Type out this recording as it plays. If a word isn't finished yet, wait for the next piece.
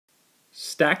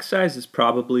Stack size is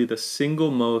probably the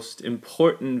single most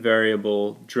important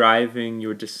variable driving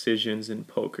your decisions in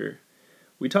poker.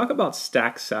 We talk about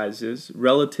stack sizes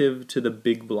relative to the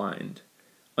big blind.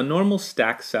 A normal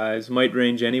stack size might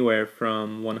range anywhere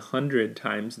from 100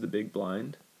 times the big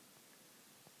blind,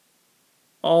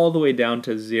 all the way down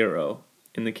to 0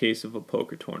 in the case of a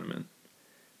poker tournament.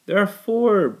 There are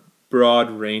 4 broad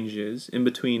ranges in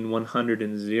between 100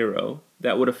 and 0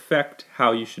 that would affect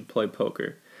how you should play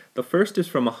poker. The first is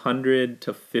from 100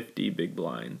 to 50 big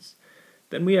blinds.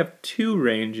 Then we have 2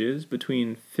 ranges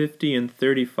between 50 and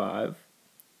 35,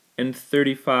 and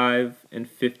 35 and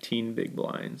 15 big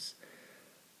blinds.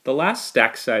 The last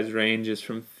stack size range is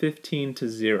from 15 to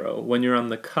 0 when you're on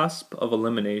the cusp of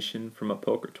elimination from a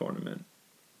poker tournament.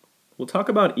 We'll talk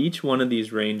about each one of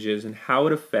these ranges and how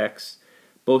it affects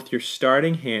both your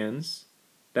starting hands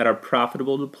that are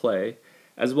profitable to play,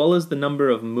 as well as the number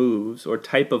of moves or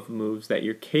type of moves that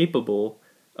you're capable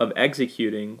of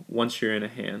executing once you're in a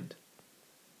hand.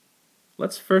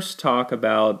 Let's first talk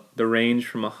about the range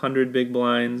from 100 big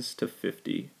blinds to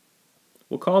 50.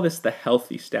 We'll call this the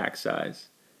healthy stack size.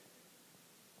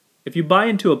 If you buy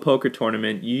into a poker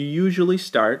tournament, you usually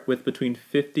start with between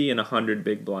 50 and 100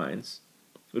 big blinds.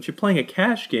 If you're playing a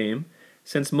cash game,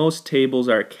 since most tables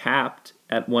are capped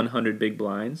at 100 big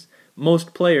blinds,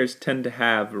 most players tend to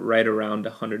have right around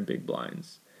 100 big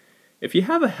blinds. If you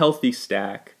have a healthy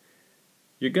stack,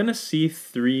 you're going to see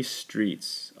 3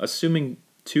 streets. Assuming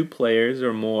 2 players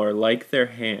or more like their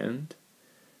hand,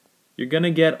 you're going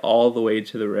to get all the way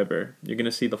to the river. You're going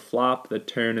to see the flop, the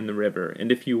turn, and the river.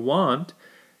 And if you want,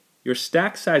 your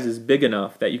stack size is big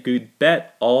enough that you could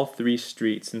bet all 3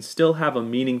 streets and still have a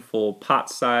meaningful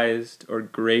pot-sized or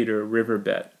greater river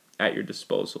bet at your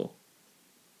disposal.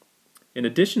 In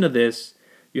addition to this,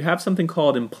 you have something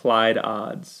called implied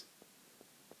odds,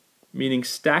 meaning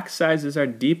stack sizes are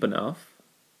deep enough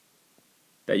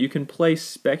that you can play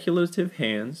speculative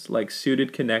hands like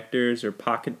suited connectors or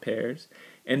pocket pairs,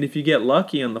 and if you get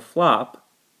lucky on the flop,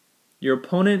 your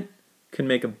opponent can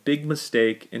make a big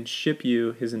mistake and ship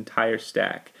you his entire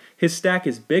stack. His stack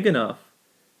is big enough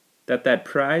that that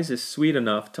prize is sweet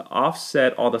enough to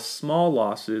offset all the small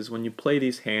losses when you play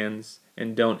these hands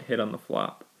and don't hit on the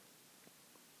flop.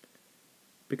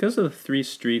 Because the 3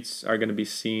 streets are going to be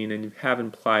seen and you have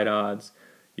implied odds,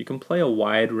 you can play a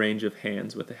wide range of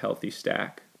hands with a healthy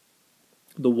stack.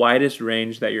 The widest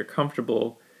range that you're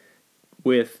comfortable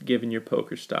with given your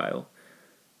poker style.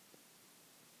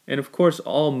 And of course,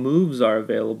 all moves are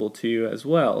available to you as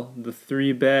well. The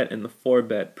 3-bet and the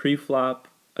 4-bet pre-flop,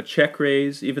 a check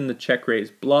raise, even the check raise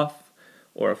bluff,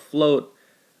 or a float.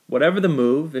 Whatever the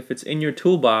move, if it's in your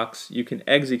toolbox, you can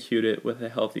execute it with a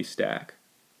healthy stack.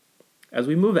 As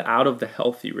we move out of the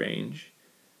healthy range,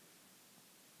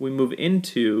 we move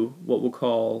into what we'll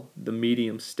call the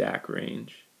medium stack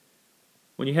range,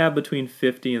 when you have between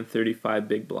 50 and 35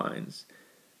 big blinds.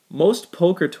 Most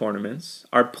poker tournaments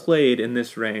are played in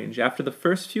this range. After the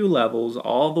first few levels,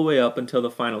 all the way up until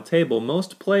the final table,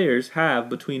 most players have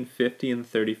between 50 and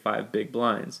 35 big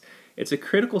blinds. It's a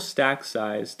critical stack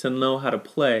size to know how to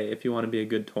play if you want to be a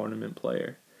good tournament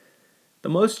player. The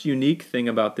most unique thing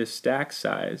about this stack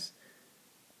size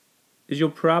is you'll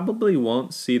probably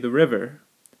won't see the river.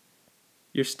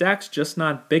 Your stack's just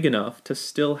not big enough to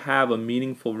still have a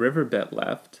meaningful river bet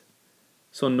left.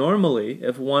 So normally,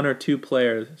 if 1 or 2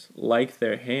 players like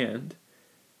their hand,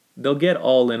 they'll get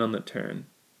all in on the turn.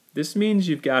 This means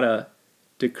you've got to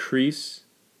decrease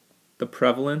the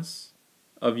prevalence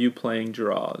of you playing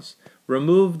draws.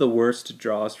 Remove the worst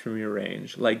draws from your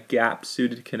range, like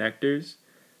gap-suited connectors,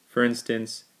 for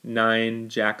instance, 9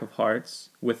 jack of hearts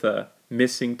with a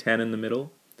missing 10 in the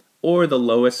middle, or the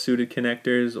lowest suited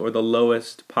connectors or the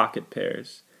lowest pocket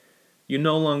pairs. You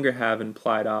no longer have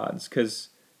implied odds,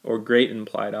 or great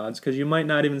implied odds, because you might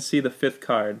not even see the 5th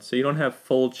card, so you don't have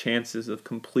full chances of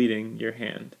completing your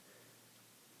hand.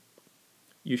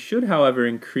 You should, however,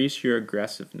 increase your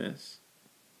aggressiveness.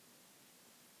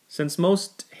 Since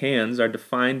most hands are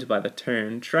defined by the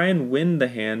turn, try and win the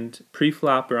hand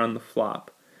pre-flop or on the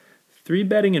flop.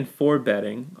 3-betting and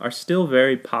 4-betting are still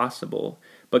very possible,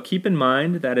 but keep in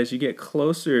mind that as you get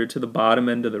closer to the bottom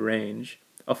end of the range,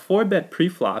 a 4-bet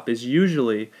pre-flop is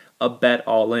usually a bet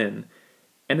all-in,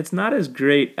 and it's not as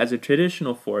great as a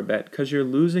traditional 4-bet because you're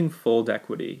losing fold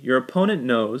equity. Your opponent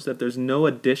knows that there's no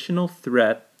additional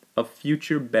threat of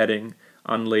future betting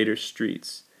on later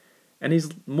streets, and he's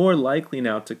more likely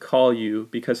now to call you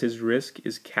because his risk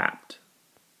is capped.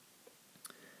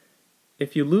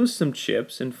 If you lose some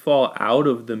chips and fall out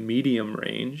of the medium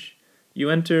range, you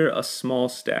enter a small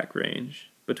stack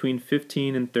range, between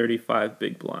 15 and 35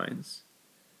 big blinds.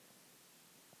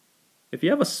 If you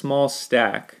have a small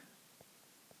stack,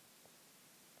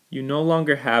 you no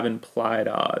longer have implied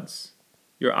odds.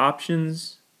 Your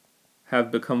options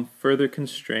have become further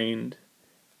constrained,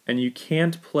 and you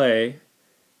can't play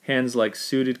hands like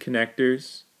suited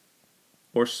connectors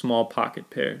or small pocket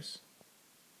pairs.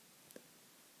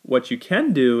 What you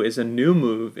can do is a new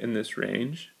move in this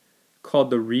range called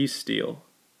the re-steal.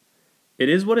 It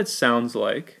is what it sounds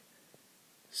like.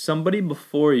 Somebody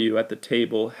before you at the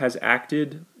table has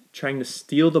acted trying to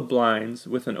steal the blinds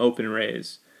with an open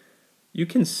raise. You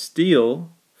can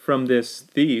steal from this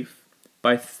thief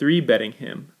by 3-betting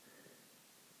him.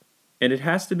 And it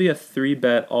has to be a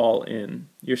 3-bet all in.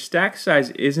 Your stack size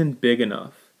isn't big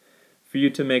enough for you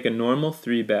to make a normal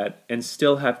 3-bet and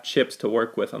still have chips to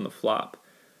work with on the flop.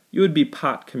 You would be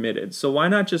pot committed. So why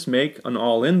not just make an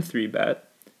all-in 3-bet,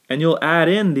 and you'll add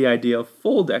in the idea of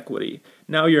fold equity.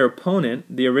 Now your opponent,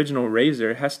 the original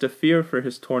raiser, has to fear for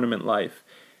his tournament life.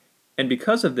 And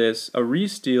because of this, a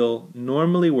re-steal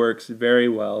normally works very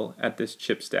well at this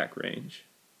chip stack range.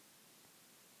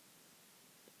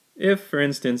 If, for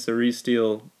instance, a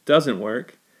re-steal doesn't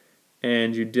work,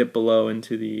 and you dip below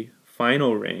into the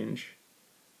final range,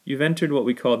 you've entered what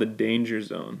we call the danger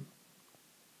zone.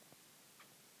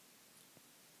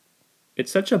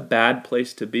 It's such a bad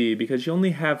place to be because you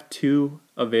only have 2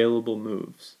 available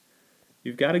moves.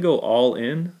 You've got to go all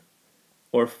in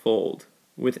or fold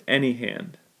with any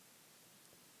hand.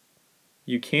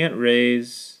 You can't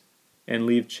raise and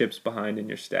leave chips behind in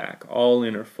your stack, all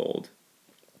in or fold.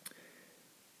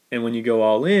 And when you go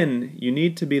all in, you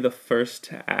need to be the first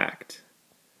to act.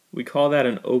 We call that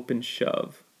an open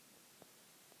shove.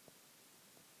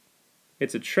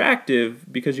 It's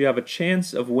attractive because you have a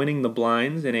chance of winning the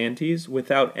blinds and antes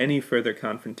without any further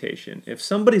confrontation. If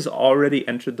somebody's already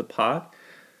entered the pot,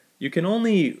 you can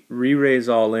only re-raise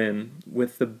all in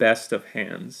with the best of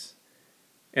hands.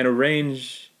 And a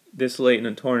range this late in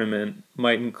a tournament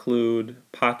might include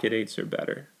pocket 8s or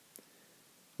better.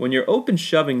 When you're open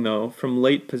shoving though, from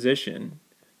late position,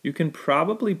 you can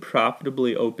probably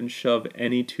profitably open shove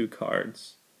any 2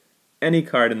 cards. Any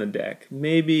card in the deck,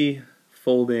 maybe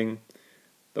folding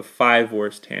the 5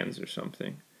 worst hands or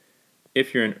something.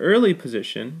 If you're in early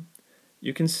position,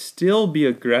 you can still be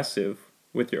aggressive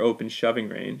with your open shoving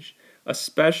range,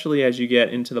 especially as you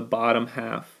get into the bottom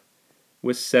half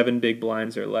with 7 big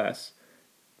blinds or less.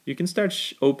 You can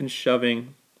start open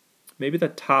shoving maybe the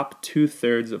top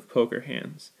 2/3 of poker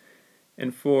hands.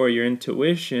 And for your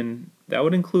intuition, that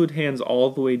would include hands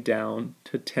all the way down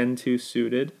to 10-2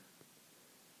 suited,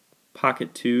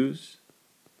 pocket 2s,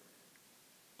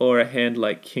 or a hand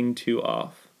like king 2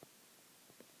 off.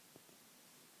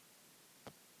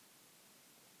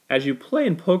 As you play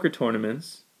in poker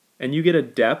tournaments, and you get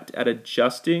adept at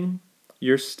adjusting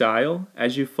your style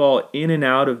as you fall in and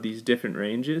out of these different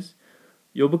ranges,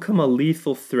 you'll become a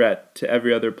lethal threat to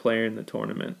every other player in the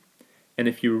tournament. And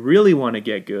if you really want to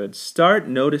get good, start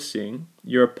noticing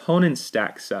your opponent's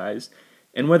stack size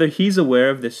and whether he's aware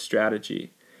of this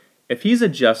strategy. If he's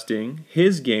adjusting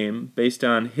his game based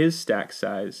on his stack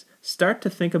size, start to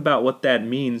think about what that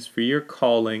means for your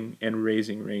calling and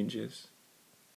raising ranges.